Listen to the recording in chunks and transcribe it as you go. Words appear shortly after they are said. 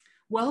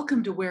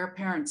Welcome to Where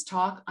Parents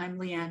Talk. I'm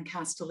Leanne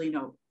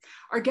Castellino.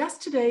 Our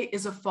guest today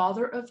is a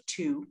father of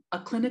two, a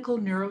clinical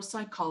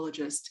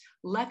neuropsychologist,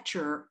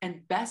 lecturer,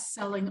 and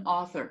best-selling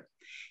author.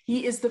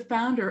 He is the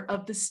founder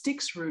of the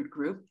Stixrud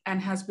Group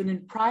and has been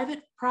in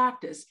private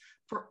practice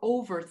for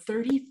over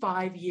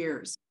 35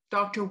 years.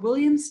 Dr.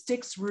 William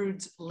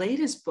Stixrud's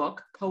latest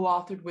book,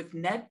 co-authored with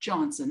Ned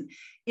Johnson,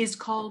 is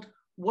called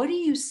What Do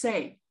You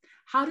Say?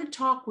 How to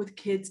Talk with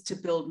Kids to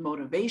Build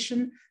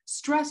Motivation,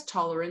 Stress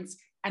Tolerance,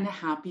 and a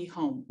Happy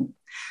Home.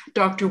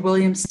 Dr.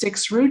 William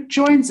Stixrud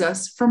joins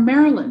us from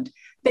Maryland.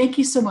 Thank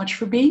you so much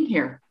for being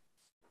here.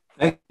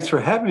 Thanks for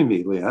having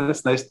me, Leanne.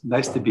 It's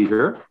nice to be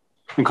here.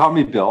 You can call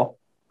me Bill.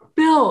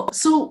 Bill,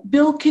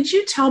 could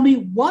you tell me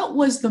what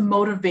was the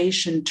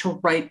motivation to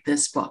write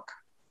this book?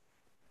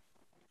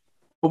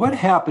 Well, what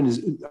happened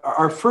is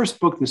our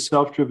first book, The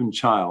Self-Driven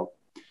Child,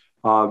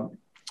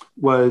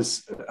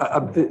 was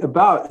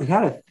about, it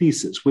had a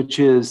thesis, which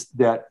is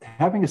that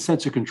having a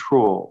sense of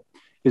control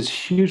is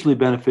hugely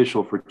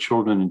beneficial for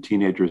children and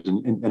teenagers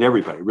and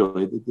everybody,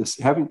 really.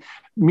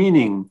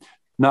 Meaning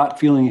not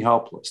feeling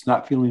helpless,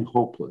 not feeling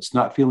hopeless,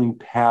 not feeling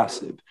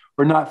passive,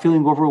 or not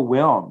feeling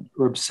overwhelmed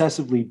or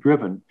obsessively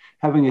driven.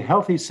 Having a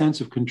healthy sense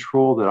of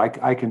control that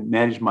I can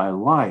manage my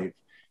life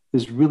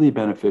is really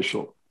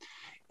beneficial.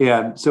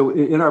 And so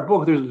in our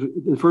book,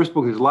 the first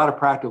book, there's a lot of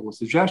practical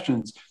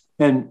suggestions.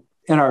 And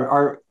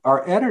our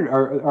editor,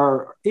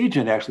 our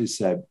agent actually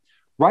said,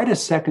 write a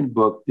second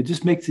book that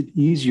just makes it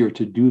easier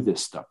to do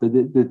this stuff,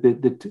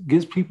 that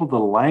gives people the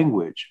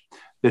language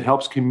that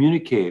helps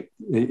communicate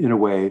in a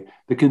way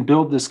that can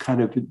build this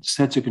kind of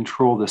sense of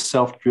control, the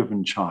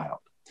self-driven child.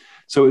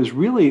 So it was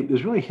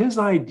really his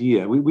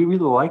idea. We really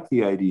liked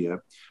the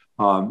idea.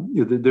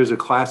 There's a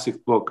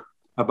classic book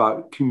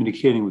about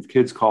communicating with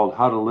kids called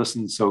How to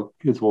Listen So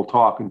Kids Will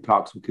Talk and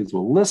Talk So Kids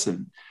Will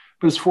Listen.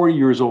 But it's 40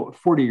 years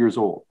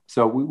old.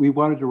 So we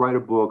wanted to write a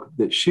book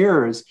that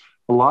shares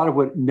a lot of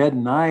what Ned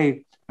and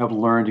I have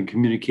learned in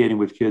communicating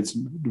with kids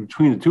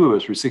between the two of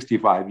us for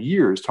 65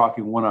 years,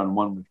 talking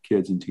one-on-one with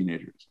kids and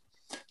teenagers.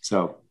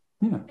 So,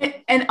 yeah.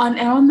 And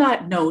on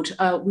that note,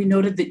 we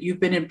noted that you've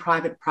been in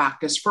private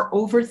practice for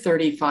over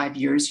 35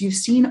 years. You've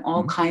seen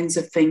all kinds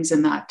of things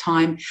in that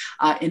time,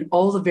 in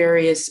all the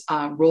various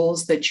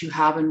roles that you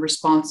have and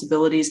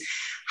responsibilities.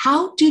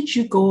 How did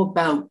you go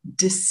about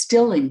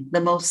distilling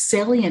the most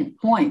salient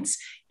points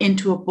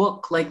into a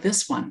book like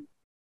this one?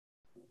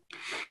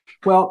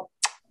 Well,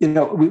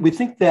 we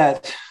think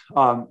that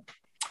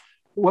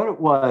what it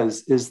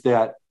was is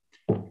that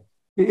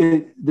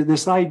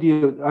this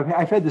idea,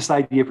 I've had this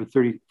idea since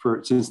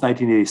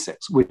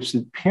 1986, which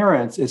is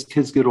parents, as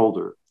kids get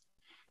older,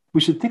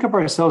 we should think of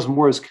ourselves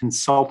more as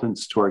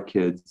consultants to our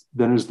kids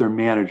than as their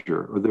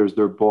manager or as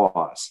their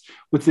boss,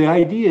 with the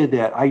idea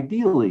that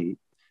ideally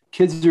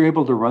kids are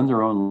able to run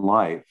their own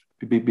life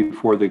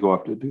before they go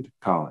off to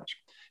college.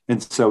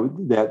 And so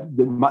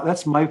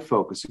that's my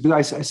focus.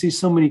 Because I see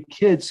so many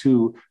kids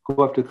who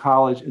go up to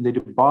college and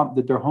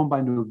they're home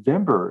by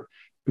November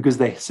because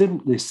they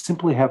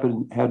simply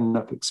haven't had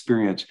enough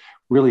experience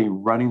really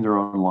running their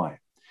own life.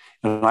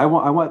 And I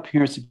want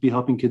parents to be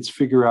helping kids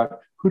figure out,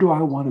 who do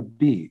I want to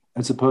be,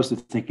 as opposed to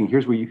thinking,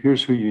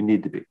 here's who you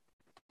need to be.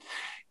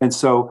 And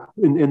so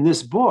in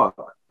this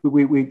book,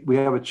 we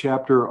have a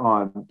chapter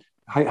on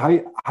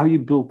how you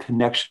build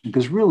connection,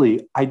 because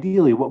really,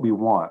 ideally, what we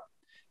want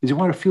is you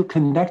want to feel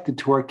connected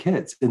to our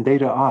kids and they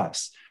to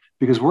us,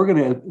 because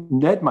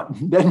Ned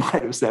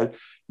might have said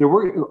that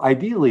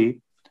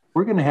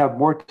we're going to have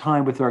more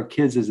time with our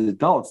kids as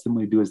adults than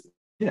we do as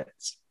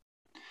kids.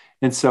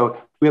 And so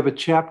we have a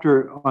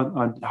chapter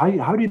on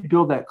how do you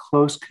build that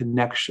close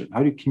connection? How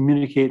do you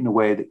communicate in a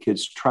way that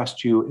kids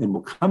trust you and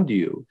will come to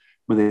you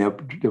when they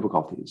have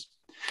difficulties?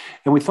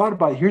 And we thought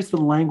about, here's the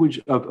language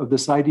of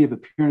this idea of a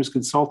parent as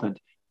consultant.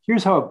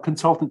 Here's how a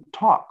consultant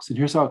talks, and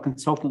here's how a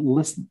consultant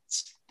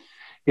listens.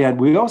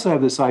 And we also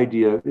have this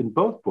idea in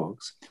both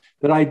books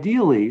that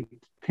ideally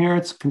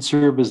parents can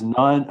serve as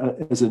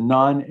a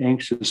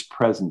non-anxious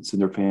presence in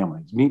their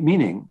families,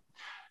 meaning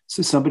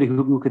somebody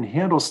who can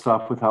handle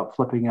stuff without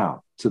flipping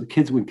out. So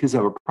when kids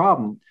have a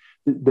problem,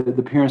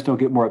 the parents don't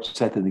get more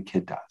upset than the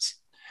kid does.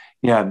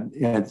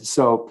 And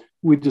so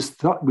we just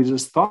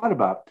thought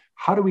about,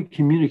 how do we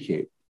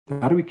communicate?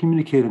 How do we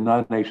communicate a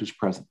non-anxious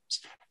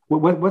presence?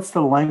 What's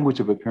the language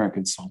of a parent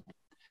consultant?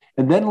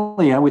 And then,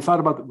 Leanne, we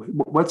thought about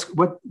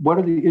what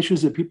are the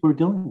issues that people are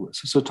dealing with.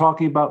 So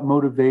talking about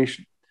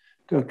motivation,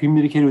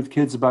 communicating with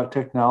kids about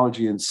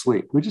technology and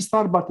sleep. We just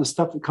thought about the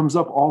stuff that comes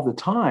up all the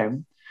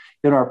time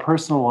in our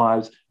personal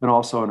lives and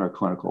also in our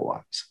clinical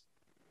lives.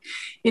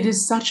 It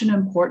is such an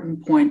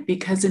important point,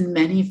 because in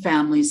many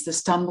families, the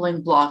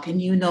stumbling block,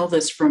 and you know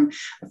this from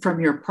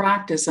your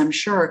practice, I'm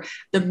sure,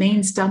 the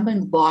main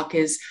stumbling block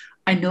is,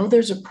 I know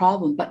there's a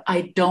problem, but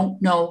I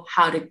don't know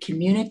how to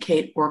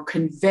communicate or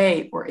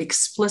convey or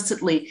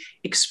explicitly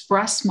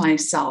express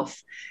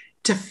myself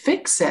to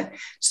fix it.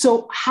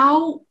 So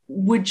how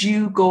would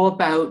you go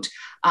about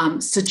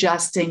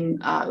suggesting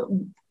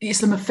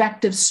some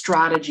effective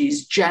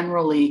strategies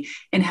generally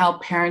in how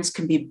parents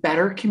can be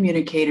better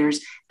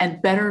communicators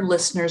and better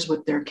listeners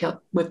with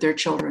their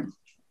children?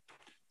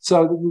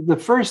 So the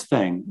first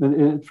thing,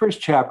 in the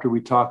first chapter,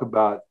 we talk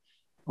about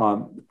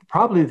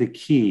probably the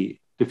key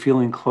to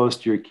feeling close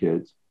to your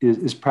kids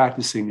is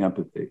practicing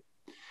empathy.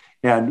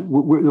 And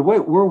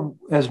we're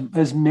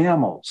as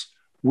mammals,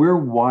 we're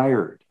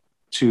wired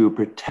to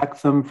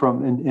protect them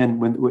from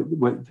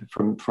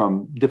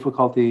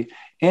difficulty,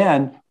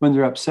 and when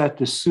they're upset,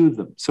 to soothe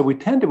them. So we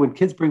tend to, when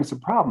kids bring us a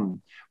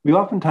problem, we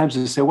oftentimes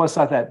just say, well, it's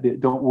not that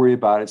big, don't worry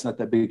about it. It's not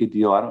that big a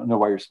deal. I don't know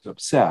why you're so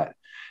upset.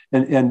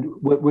 And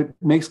what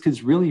makes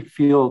kids really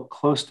feel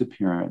close to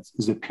parents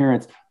is that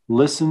parents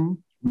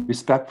listen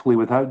respectfully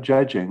without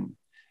judging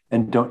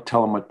and don't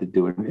tell them what to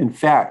do. In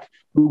fact,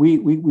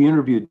 we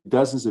interviewed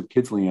dozens of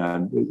kids,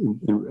 Leanne,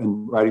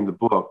 in writing the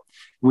book.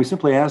 And we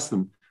simply asked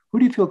them, who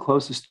do you feel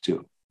closest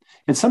to?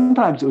 And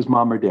sometimes it was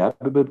mom or dad,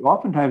 but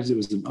oftentimes it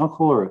was an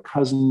uncle or a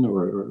cousin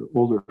or an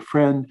older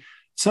friend,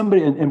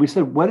 somebody. And we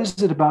said, what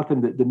is it about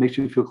them that makes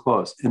you feel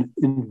close? And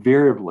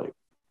invariably,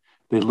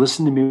 they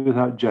listen to me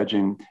without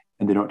judging,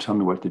 and they don't tell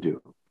me what to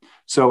do.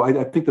 So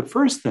I think the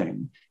first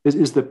thing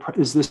is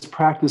this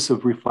practice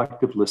of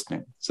reflective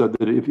listening. So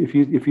that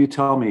if you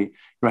tell me,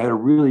 I had a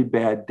really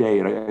bad day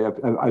and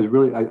I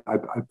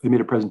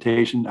made a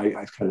presentation,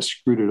 I kind of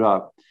screwed it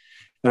up,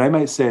 and I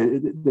might say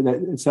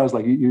that it sounds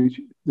like it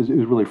was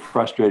really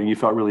frustrating. You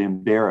felt really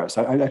embarrassed.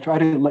 I try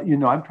to let you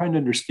know I'm trying to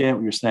understand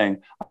what you're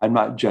saying. I'm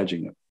not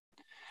judging it,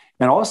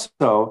 and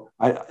also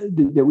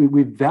that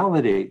we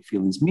validate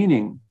feelings,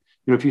 meaning.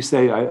 If you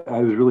say, I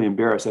was really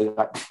embarrassed,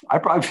 I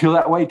probably feel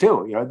that way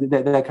too.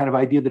 That kind of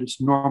idea that it's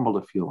normal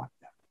to feel like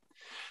that.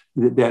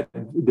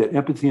 That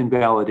empathy and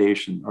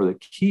validation are the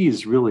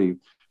keys really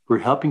for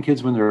helping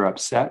kids when they're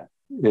upset.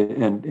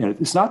 And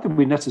it's not that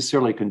we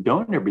necessarily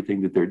condone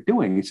everything that they're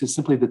doing. It's just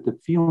simply that the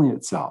feeling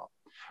itself,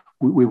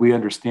 we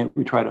understand,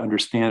 we try to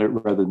understand it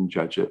rather than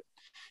judge it.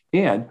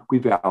 And we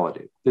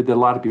validate that a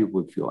lot of people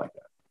would feel like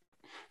that.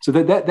 So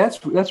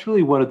that's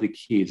really one of the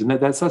keys, and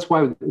that's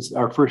why it's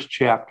our first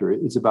chapter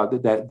is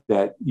about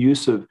that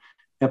use of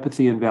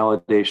empathy and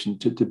validation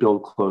to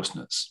build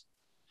closeness.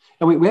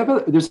 And we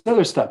have there's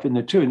other stuff in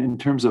there too, in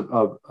terms of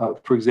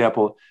for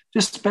example,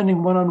 just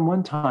spending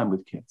one-on-one time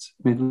with kids.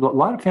 I mean, a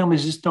lot of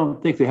families just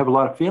don't think they have a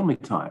lot of family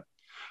time,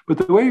 but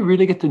the way you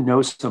really get to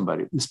know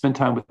somebody is spend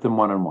time with them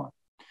one-on-one.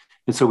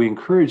 And so we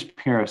encourage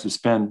parents to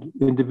spend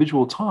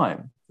individual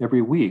time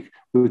every week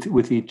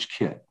with each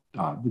kid.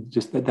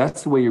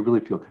 That's the way you really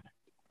feel connected.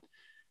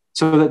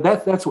 So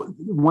that's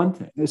one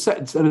thing. And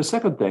the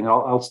second thing,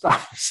 I'll stop.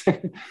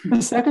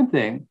 The second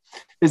thing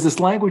is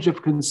this language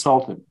of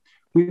consultant.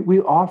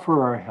 We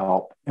offer our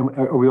help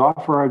or we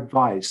offer our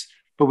advice,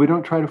 but we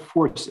don't try to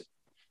force it.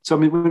 So I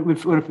mean,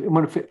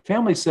 when a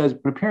family says,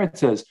 when a parent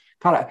says,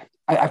 God,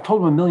 I've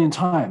told him a million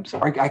times,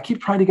 I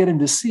keep trying to get him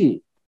to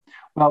see.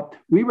 Well,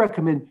 we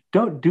recommend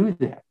don't do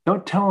that.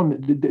 Don't tell him.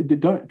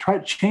 Don't try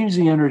to change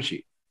the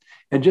energy.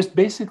 And just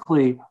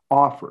basically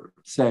offer,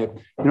 say,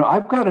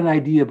 I've got an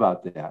idea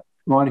about that.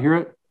 You want to hear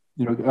it?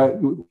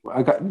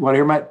 I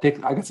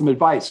got some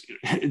advice.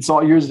 It's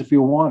all yours if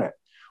you want it.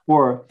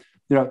 Or,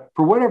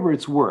 for whatever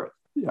it's worth.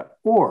 Yeah.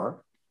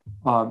 Or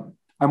I'm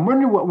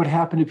wondering what would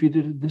happen if you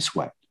did it this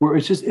way. Where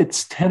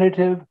it's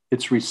tentative,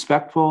 it's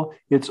respectful,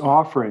 it's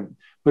offering,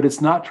 but it's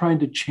not trying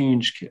to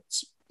change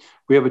kids.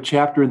 We have a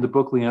chapter in the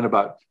book, Leanne,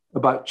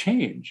 about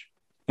change.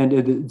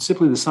 And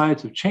simply the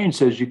science of change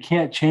says you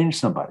can't change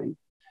somebody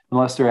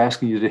unless they're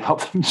asking you to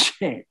help them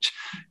change.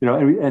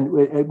 And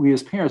we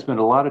as parents spend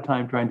a lot of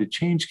time trying to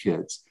change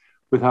kids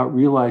without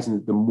realizing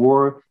that the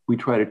more we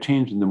try to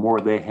change them, the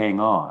more they hang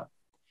on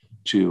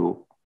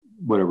to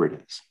whatever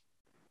it is.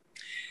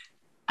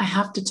 I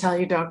have to tell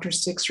you, Dr.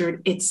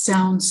 Stixrud, it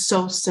sounds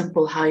so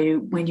simple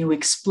when you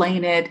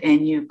explain it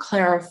and you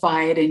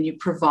clarify it and you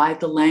provide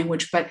the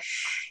language. But,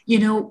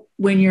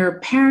 when you're a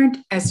parent,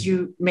 as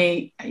you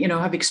may,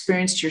 have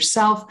experienced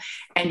yourself,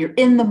 and you're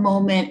in the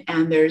moment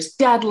and there's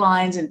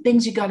deadlines and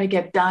things you got to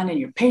get done and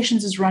your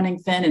patience is running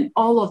thin and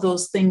all of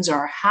those things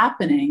are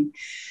happening,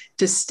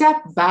 to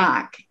step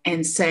back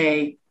and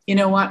say, you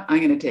know what, I'm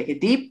going to take a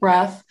deep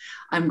breath.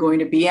 I'm going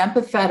to be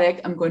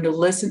empathetic. I'm going to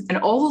listen. And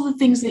all of the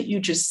things that you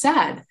just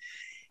said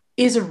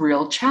is a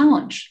real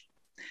challenge.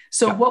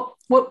 So yeah.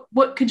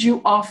 What could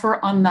you offer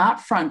on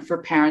that front for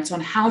parents on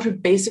how to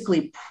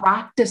basically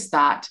practice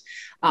that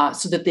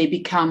so that they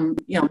become,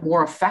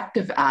 more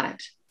effective at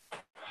it?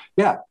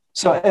 Yeah.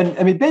 So, and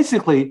I mean,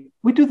 basically,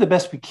 we do the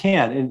best we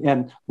can.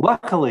 And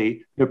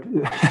luckily,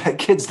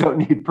 kids don't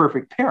need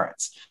perfect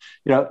parents,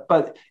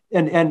 but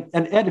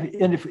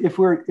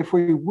if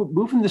we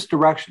move in this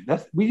direction,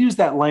 we use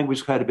that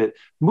language quite a bit,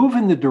 move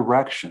in the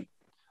direction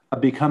of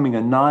becoming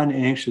a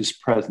non-anxious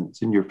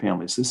presence in your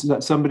families. This is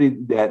not somebody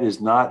that is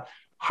not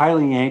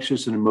highly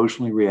anxious and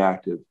emotionally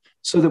reactive,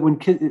 so that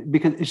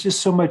because it's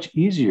just so much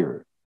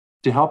easier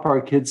to help our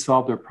kids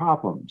solve their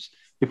problems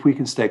if we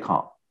can stay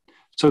calm.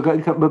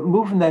 But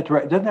move in that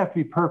direction. It doesn't have to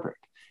be perfect.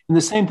 And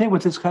the same thing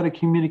with this kind of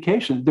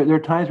communication. There are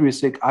times where you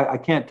say, I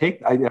can't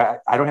take, I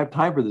don't have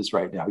time for this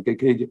right now.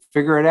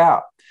 Figure it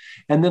out.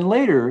 And then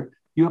later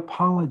you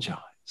apologize.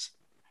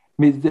 I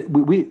mean,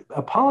 we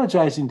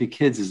apologizing to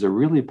kids is a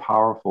really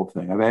powerful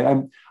thing. I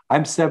mean,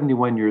 I'm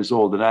 71 years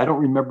old and I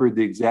don't remember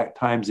the exact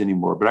times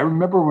anymore, but I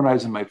remember when I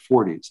was in my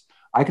 40s,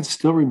 I can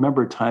still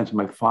remember times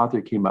when my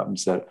father came up and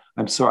said,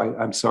 I'm sorry.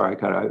 I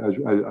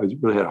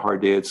really had a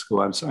hard day at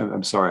school.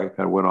 I'm sorry. I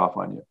kind of went off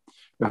on you.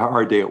 A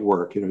hard day at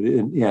work,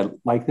 and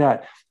like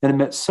that. And it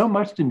meant so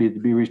much to me to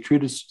be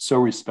treated so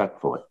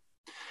respectfully.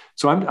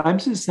 So I'm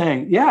just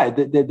saying, yeah,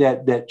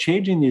 that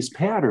changing these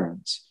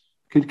patterns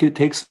could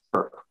take some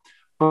work.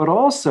 But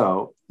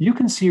also, you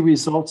can see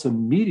results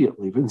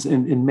immediately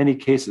in many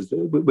cases.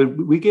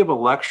 We gave a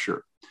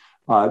lecture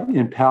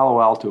in Palo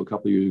Alto a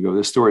couple of years ago.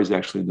 This story is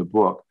actually in the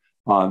book.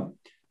 And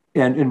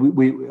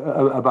we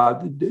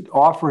about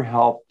offer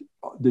help,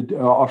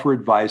 offer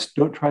advice.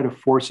 Don't try to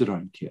force it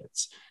on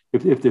kids.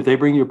 If they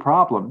bring you a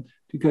problem,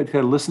 you kind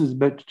of listen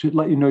to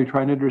let you know you're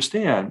trying to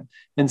understand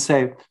and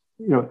say,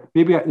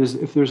 maybe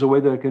if there's a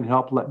way that I can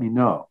help, let me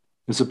know,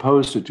 as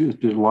opposed to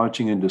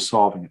launching into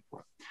solving it for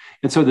them.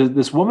 And so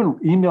this woman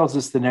emails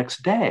us the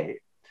next day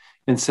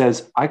and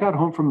says, I got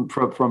home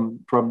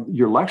from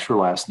your lecture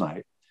last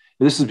night.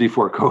 And this is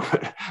before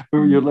COVID,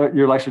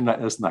 your lecture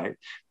last night.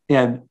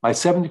 And my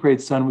 7th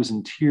grade son was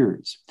in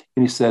tears.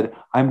 And he said,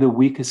 I'm the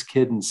weakest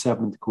kid in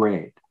 7th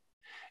grade.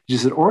 She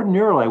said,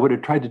 ordinarily, I would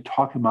have tried to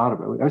talk him out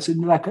of it. I said,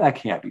 no, that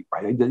can't be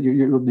right.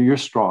 You're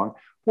strong.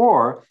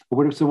 Or I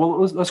would have said, well,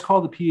 let's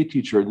call the PE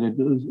teacher,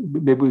 and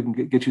maybe we can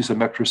get you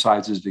some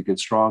exercises to get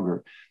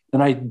stronger.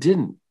 And I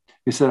didn't.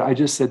 He said, I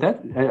just said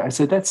that. I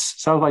said, that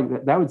sounds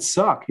like that would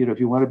suck. If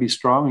you want to be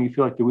strong and you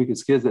feel like the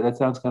weakest kids, that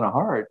sounds kind of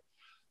hard.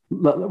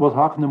 We'll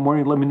talk in the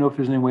morning. Let me know if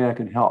there's any way I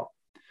can help.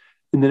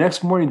 And the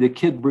next morning, the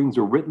kid brings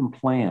a written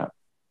plan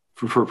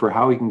for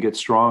how he can get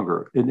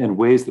stronger and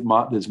ways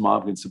that his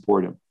mom can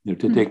support him.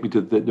 To take me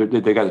to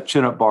they got a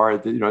chin-up bar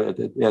at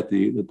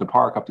the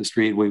park up the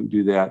street. We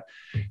do that,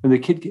 and the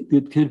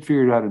kid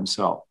figured it out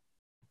himself.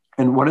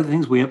 And one of the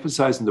things we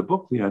emphasize in the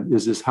book, Leon,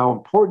 is how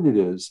important it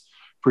is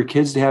for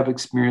kids to have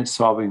experience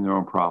solving their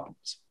own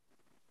problems,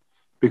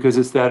 because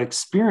it's that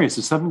experience.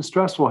 If something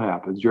stressful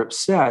happens, you're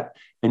upset,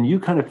 and you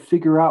kind of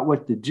figure out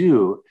what to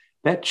do.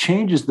 That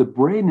changes the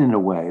brain in a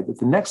way that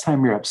the next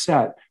time you're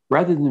upset,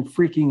 rather than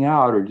freaking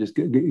out or just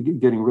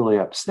getting really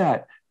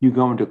upset, you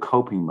go into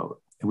coping mode.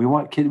 And we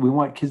want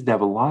kids to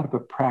have a lot of a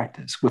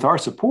practice with our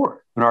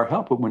support and our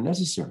help when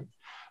necessary,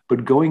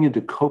 but going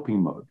into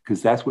coping mode,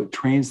 because that's what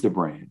trains the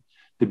brain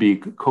to be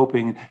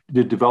coping,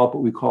 to develop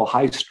what we call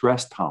high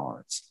stress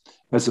tolerance,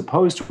 as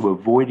opposed to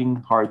avoiding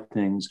hard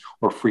things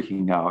or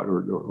freaking out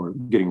or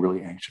getting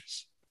really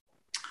anxious.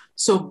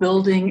 So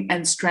building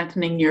and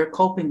strengthening your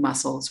coping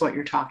muscle is what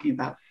you're talking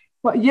about.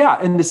 Well, yeah,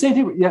 and the same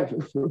thing, yeah,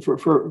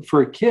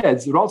 for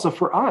kids, but also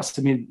for us.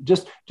 I mean,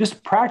 just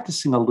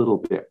practicing a little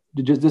bit.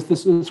 Just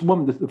this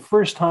woman, the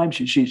first time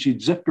she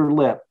zipped her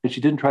lip and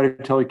she didn't try to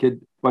tell her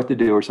kid what to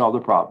do or solve the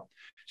problem.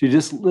 She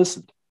just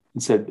listened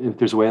and said, "If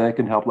there's a way I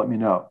can help, let me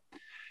know."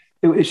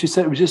 She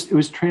said it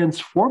was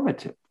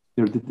transformative.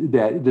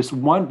 That this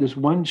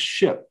one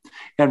shift,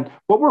 and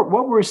what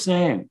we're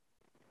saying.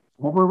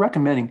 What we're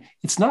recommending,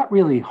 it's not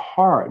really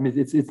hard. I mean,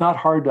 it's not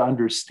hard to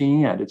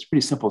understand. It's pretty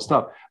simple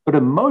stuff. But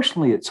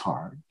emotionally, it's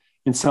hard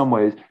in some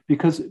ways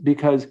because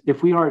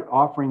if we aren't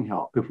offering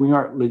help, if we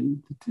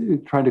aren't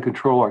trying to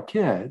control our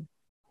kid,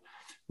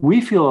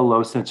 we feel a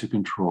low sense of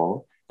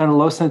control. And a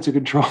low sense of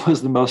control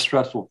is the most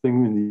stressful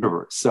thing in the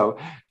universe. So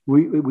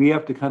we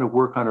have to kind of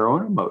work on our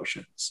own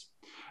emotions.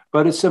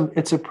 But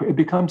it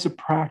becomes a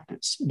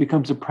practice. It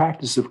becomes a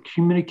practice of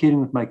communicating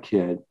with my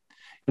kid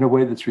in a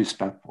way that's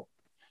respectful.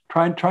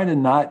 Trying to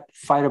not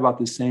fight about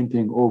the same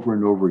thing over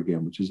and over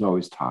again, which is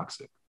always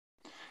toxic.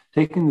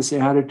 Taking this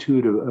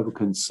attitude of a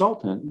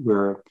consultant,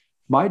 where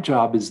my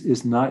job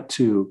is not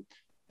to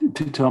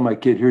tell my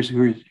kid, here's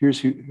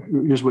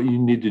what you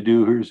need to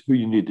do, here's who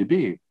you need to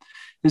be,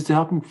 is to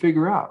help him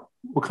figure out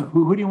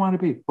who do you want to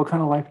be, what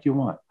kind of life do you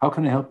want, how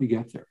can I help you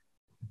get there.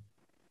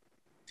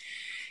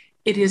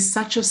 It is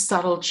such a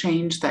subtle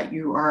change that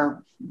you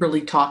are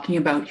really talking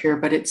about here,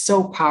 but it's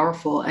so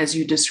powerful as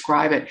you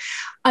describe it.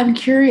 I'm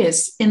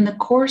curious, in the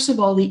course of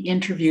all the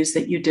interviews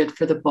that you did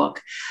for the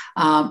book,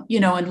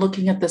 and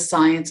looking at the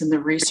science and the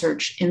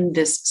research in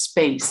this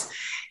space,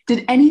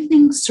 did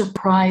anything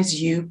surprise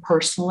you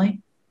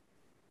personally?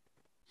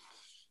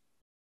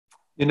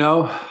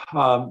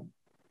 I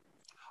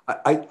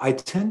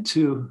tend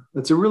to,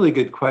 that's a really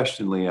good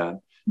question,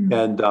 Leanne. Mm-hmm.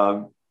 And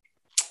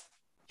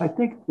I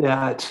think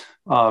that,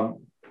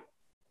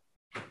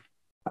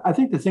 I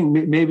think the thing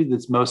maybe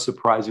that's most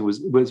surprising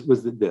was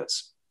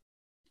this.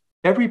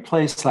 Every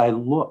place I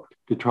looked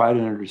to try to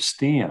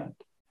understand,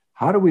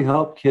 how do we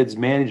help kids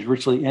manage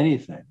virtually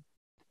anything?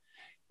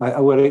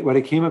 What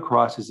I came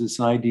across is this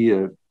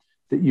idea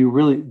that you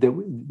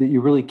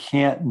really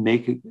can't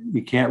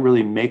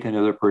really make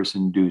another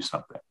person do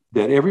something.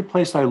 That every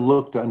place I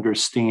looked to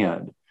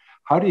understand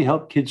how do you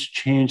help kids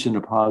change in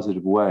a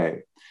positive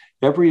way?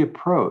 Every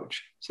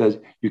approach says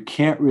you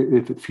can't,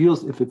 if it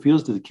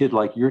feels to the kid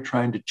like you're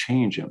trying to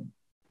change him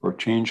or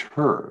change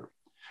her,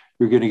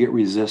 you're going to get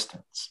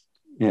resistance.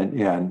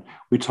 And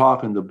we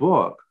talk in the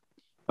book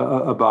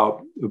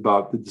about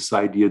this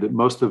idea that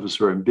most of us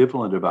are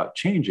ambivalent about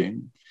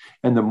changing.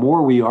 And the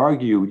more we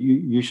argue,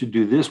 you should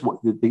do this,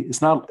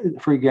 it's not,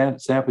 for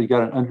example, you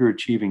got an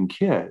underachieving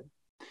kid.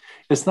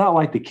 It's not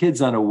like the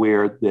kid's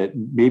unaware that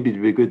maybe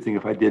it'd be a good thing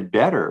if I did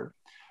better,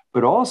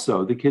 but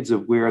also the kid's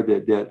aware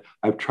that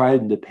I've tried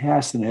in the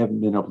past and I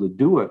haven't been able to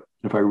do it.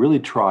 If I really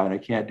try and I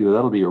can't do it,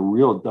 that'll be a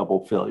real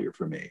double failure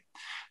for me.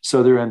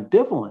 So they're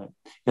ambivalent.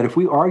 And if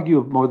we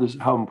argue more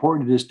how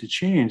important it is to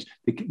change,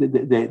 they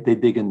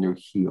dig in their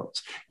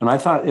heels. And I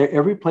thought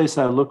every place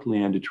I looked,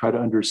 Leanne, to try to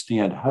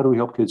understand how do we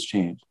help kids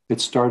change,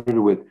 it started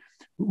with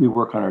we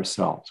work on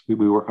ourselves. We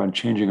work on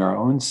changing our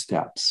own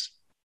steps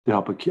to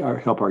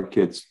help our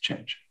kids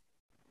change.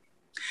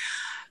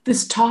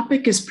 This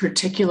topic is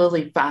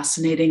particularly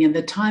fascinating, and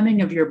the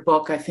timing of your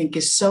book, I think,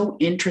 is so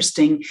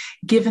interesting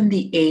given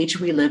the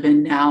age we live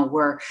in now,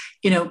 where,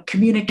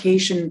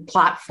 communication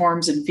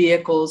platforms and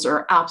vehicles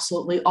are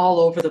absolutely all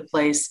over the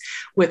place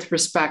with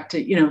respect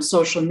to,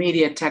 social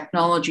media,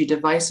 technology,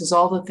 devices,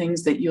 all the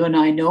things that you and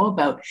I know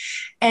about.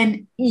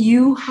 And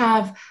you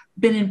have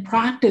been in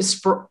practice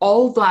for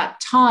all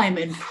that time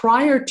and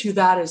prior to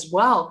that as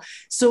well.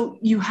 So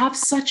you have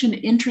such an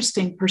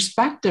interesting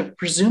perspective,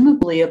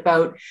 presumably,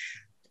 about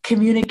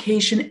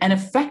communication and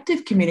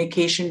effective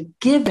communication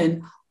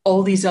given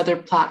all these other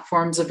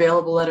platforms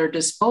available at our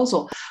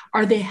disposal.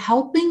 Are they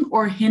helping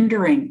or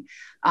hindering,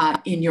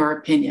 in your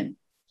opinion?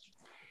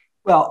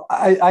 Well,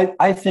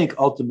 I think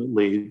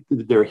ultimately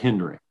they're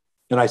hindering.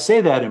 And I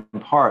say that in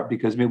part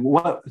because,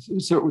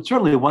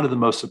 certainly one of the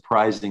most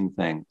surprising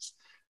things,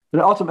 but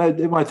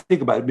ultimately, when I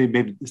think about it,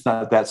 maybe it's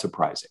not that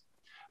surprising.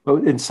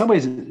 But in some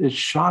ways, it's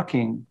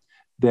shocking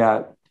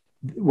that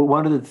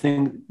one of the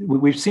things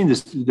we've seen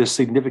this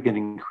significant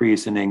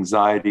increase in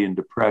anxiety and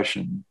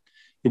depression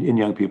in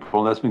young people,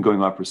 and that's been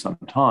going on for some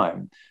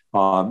time,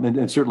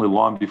 and certainly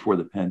long before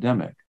the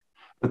pandemic.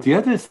 But the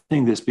other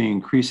thing that's been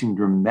increasing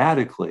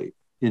dramatically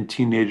in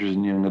teenagers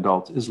and young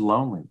adults is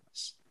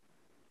loneliness.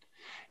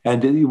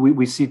 And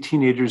we see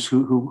teenagers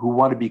who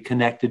want to be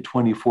connected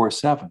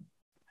 24/7,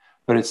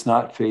 but it's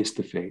not face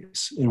to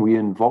face, and we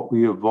evolve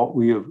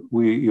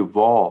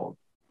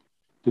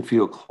to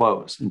feel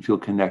close and feel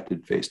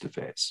connected face to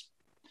face.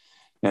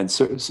 And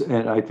so,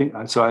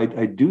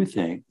 I do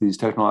think these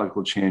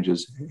technological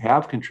changes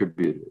have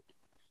contributed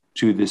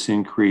to this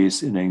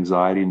increase in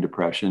anxiety and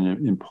depression,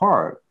 in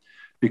part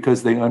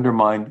because they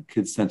undermine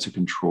kids' sense of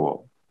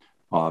control.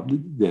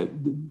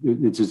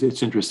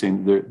 It's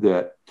interesting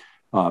that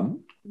a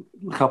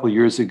couple of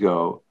years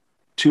ago,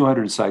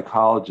 200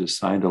 psychologists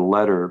signed a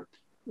letter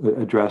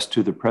addressed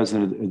to the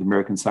president of the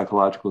American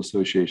Psychological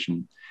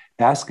Association,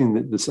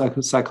 asking the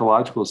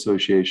Psychological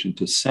Association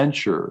to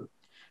censure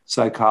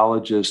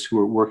psychologists who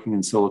are working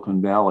in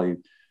Silicon Valley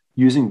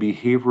using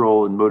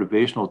behavioral and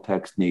motivational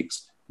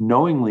techniques,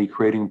 knowingly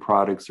creating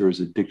products that are as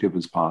addictive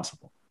as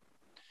possible.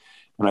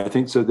 And I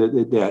think so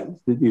that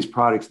these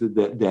products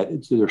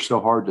that they're so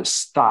hard to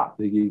stop,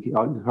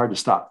 it's hard to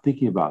stop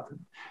thinking about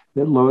them,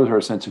 that lowers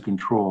our sense of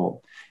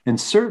control. And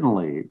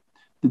certainly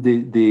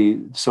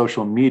the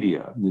social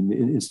media,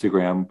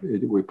 Instagram,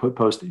 we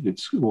post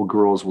school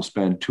girls will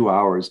spend 2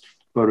 hours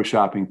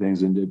photoshopping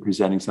things and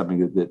presenting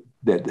something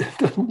that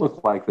doesn't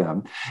look like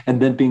them,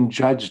 and then being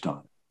judged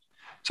on.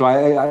 So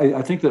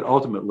I think that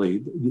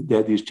ultimately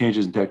that these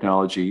changes in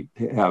technology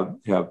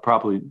have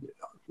probably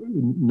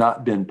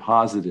not been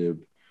positive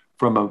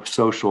from a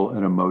social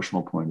and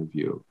emotional point of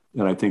view.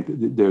 And I think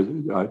that there's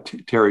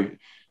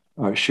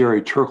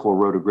Sherry Turkle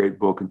wrote a great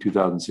book in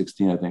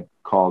 2016, I think,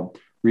 called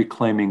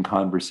Reclaiming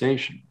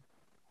Conversation,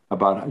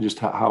 about just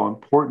how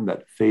important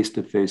that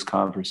face-to-face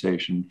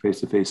conversation,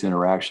 face-to-face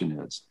interaction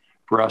is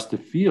for us to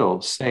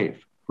feel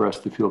safe, for us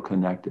to feel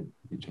connected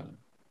with each other.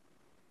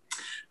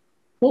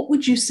 What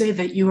would you say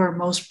that you are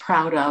most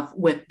proud of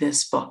with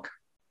this book?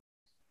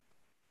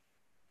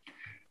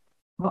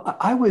 Well,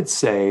 I would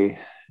say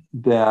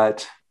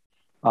that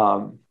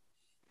well,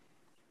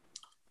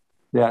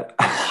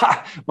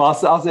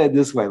 I'll say it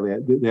this way, Leah,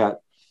 that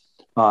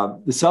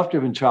the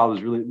self-driven child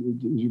is really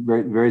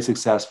very, very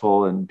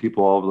successful, and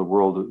people all over the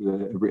world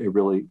have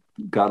really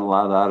got a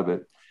lot out of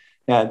it.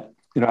 And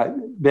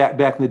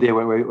back in the day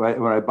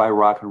when I buy a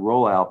rock and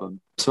roll album,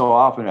 so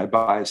often I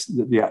buy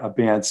a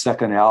band's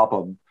second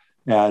album,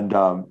 and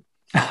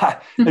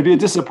it'd be a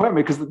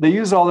disappointment because they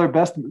use all their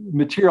best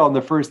material on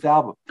the first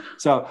album.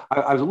 So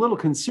I was a little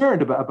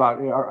concerned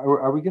about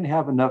are we going to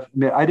have enough?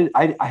 I mean,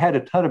 I had a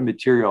ton of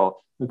material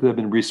because I've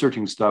been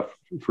researching stuff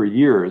for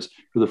years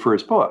for the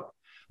first book.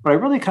 But I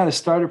really kind of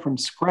started from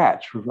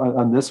scratch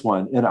on this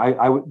one. And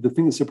the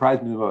thing that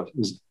surprised me the most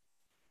is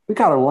we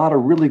got a lot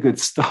of really good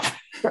stuff.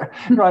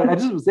 Right? I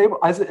was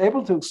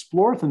able to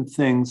explore some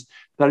things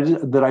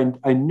that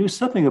I knew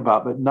something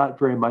about, but not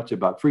very much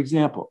about. For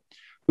example,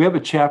 we have a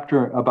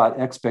chapter about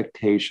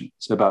expectations,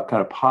 about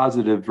kind of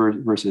positive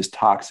versus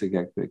toxic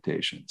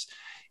expectations.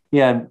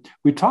 And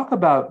we talk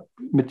about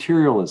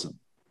materialism.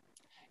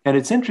 And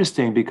it's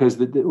interesting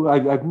because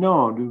I've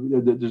known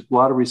that there's a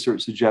lot of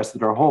research suggests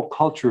that our whole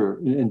culture,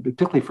 and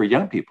particularly for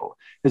young people,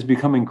 has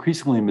become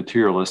increasingly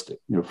materialistic.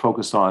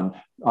 Focused on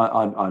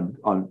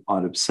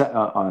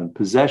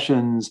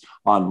possessions,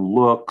 on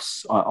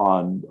looks,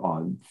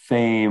 on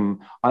fame,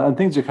 on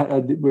things that kind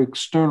of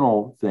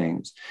external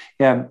things.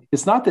 And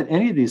it's not that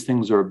any of these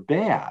things are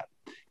bad.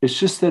 It's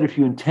just that if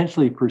you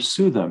intentionally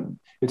pursue them,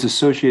 it's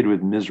associated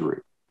with misery.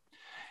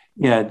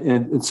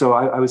 And so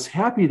I was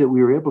happy that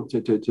we were able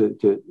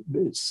to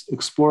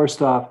explore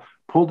stuff,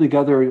 pull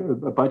together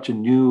a bunch of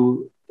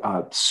new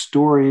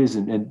stories,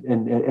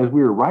 and as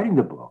we were writing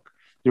the book,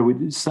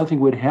 something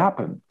would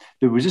happen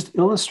that would just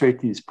illustrate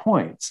these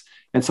points.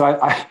 And so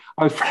I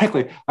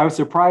was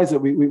surprised that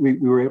we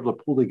were able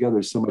to pull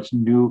together so much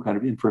new kind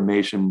of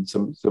information,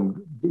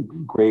 some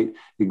great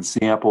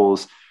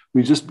examples.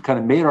 We just kind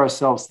of made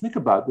ourselves think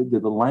about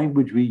the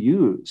language we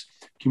use,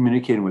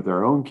 communicating with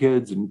our own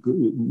kids. And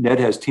Ned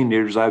has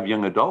teenagers. I have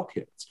young adult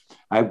kids.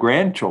 I have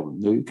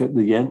grandchildren.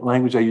 The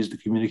language I use to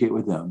communicate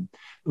with them,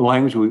 the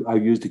language I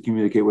use to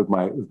communicate with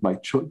my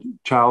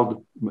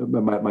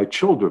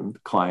children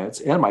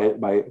clients, and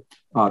my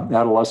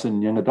adolescent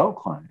and young adult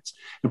clients,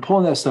 and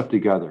pulling that stuff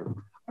together.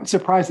 I'm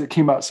surprised it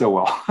came out so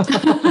well.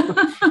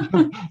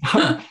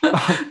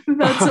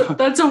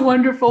 That's a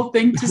wonderful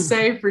thing to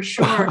say, for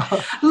sure.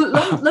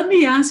 Let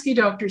me ask you,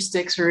 Dr.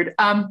 Stixrud.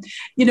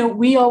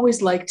 We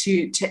always like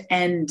to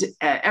end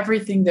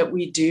everything that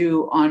we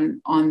do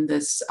on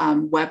this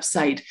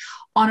website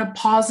on a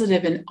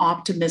positive and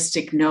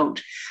optimistic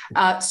note.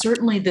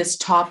 Certainly, this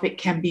topic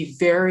can be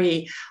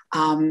very,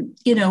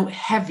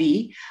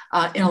 heavy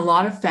in a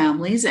lot of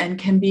families, and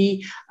can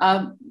be,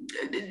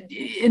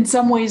 in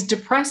some ways,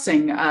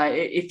 depressing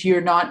if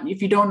you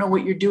don't know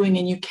what you're doing,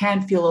 and you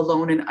can feel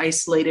alone and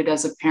isolated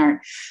as a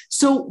parent.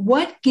 So,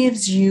 what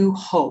gives you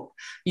hope?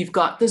 You've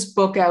got this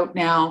book out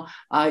now.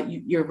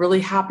 You're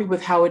really happy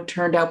with how it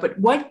turned out, but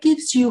what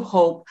gives you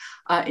hope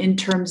in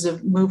terms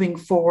of moving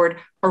forward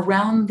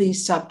around the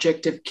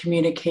subject of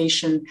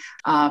communication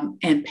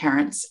and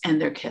parents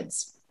and their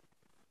kids?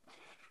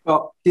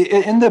 Well,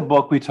 in the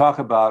book, we talk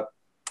about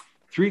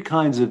three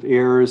kinds of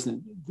errors,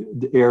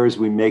 the errors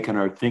we make in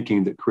our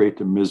thinking that create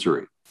the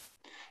misery.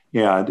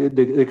 Yeah, these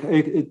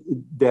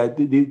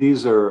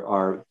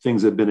are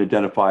things that have been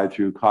identified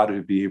through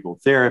cognitive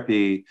behavioral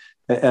therapy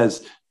as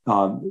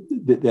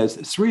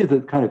three of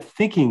the kind of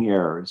thinking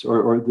errors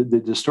or the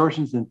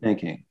distortions in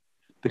thinking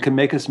that can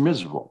make us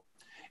miserable.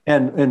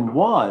 And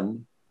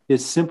one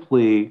is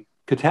simply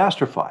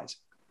catastrophizing.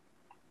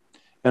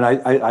 And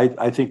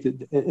I think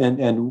that,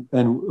 and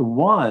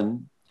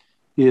one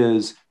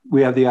is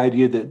we have the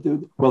idea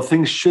that, well,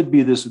 things should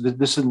be this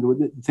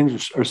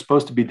things are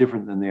supposed to be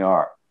different than they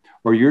are,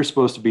 or you're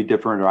supposed to be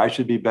different, or I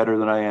should be better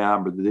than I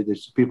am, or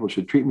people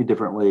should treat me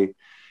differently.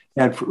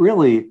 And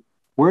really,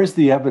 where's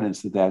the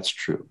evidence that that's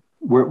true?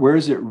 Where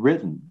is it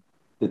written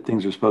that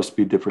things are supposed to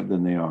be different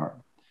than they are?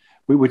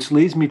 Which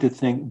leads me to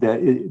think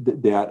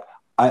that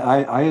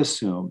I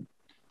assume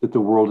that the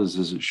world is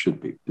as it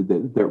should be,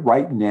 that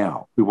right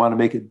now we want to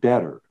make it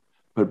better,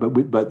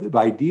 but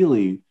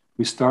ideally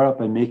we start out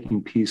by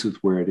making peace with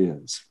where it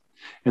is.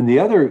 And the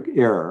other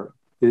error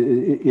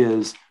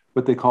is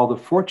what they call the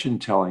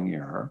fortune-telling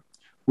error,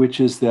 which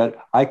is that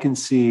I can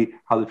see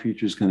how the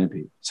future is going to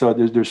be. So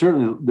there's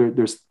certainly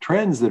there's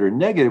trends that are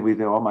negative. We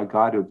think, oh my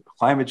God,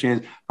 climate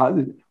change.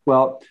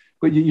 But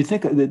you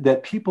think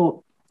that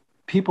people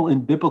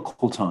in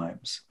biblical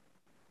times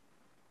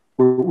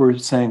were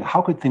saying,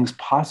 how could things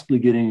possibly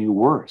get any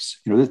worse?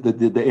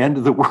 The end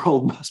of the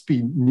world must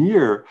be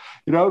near.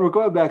 We're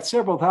going back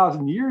several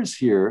thousand years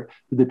here.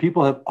 The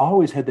people have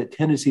always had that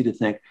tendency to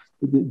think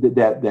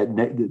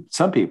that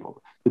some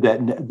people,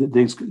 that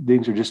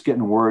things are just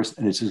getting worse,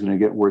 and it's just going to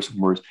get worse and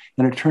worse.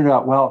 And it turned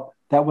out, well,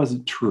 that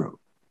wasn't true.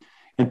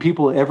 And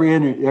people, every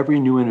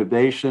new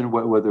innovation,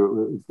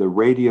 whether it's the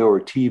radio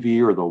or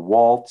TV or the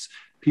waltz,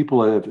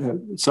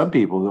 some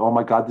people, oh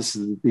my God, this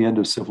is the end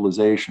of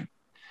civilization.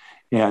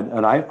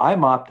 And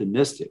I'm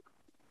optimistic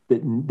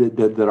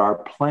that our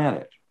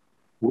planet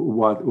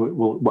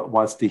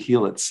wants to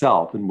heal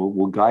itself, and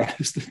will guide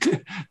us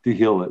to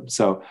heal it.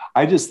 So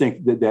I just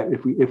think that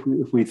if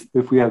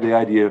we have the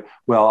idea,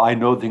 well, I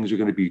know things are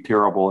going to be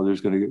terrible, and there's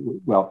going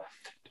to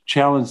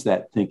challenge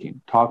that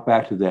thinking, talk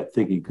back to that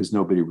thinking, because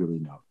nobody really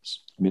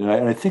knows. I mean,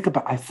 I think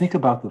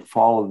about the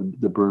fall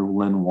of the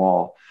Berlin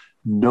Wall.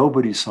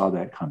 Nobody saw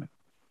that coming.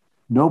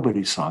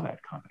 Nobody saw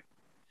that coming.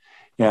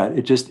 And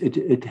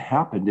it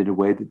happened in a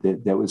way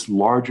that was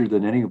larger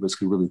than any of us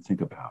could really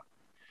think about.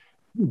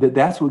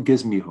 That's what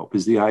gives me hope,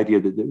 is the idea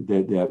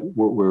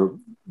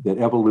that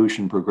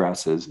evolution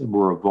progresses and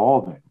we're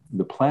evolving.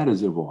 The planet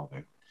is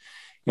evolving,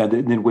 and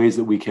in ways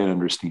that we can't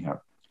understand.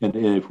 And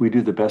if we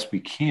do the best we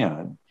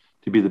can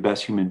to be the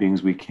best human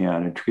beings we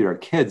can and treat our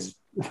kids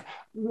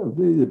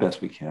the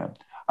best we can,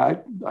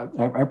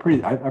 I'm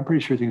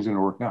pretty sure things are going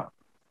to work out.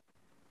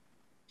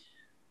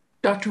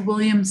 Dr.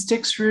 William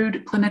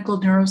Stixrud,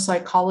 clinical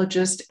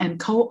neuropsychologist and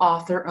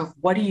co-author of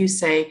What Do You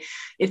Say?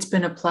 It's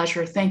been a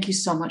pleasure. Thank you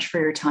so much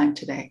for your time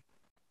today.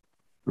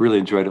 Really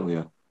enjoyed it,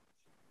 Leah.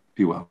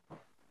 Be well.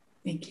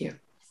 Thank you.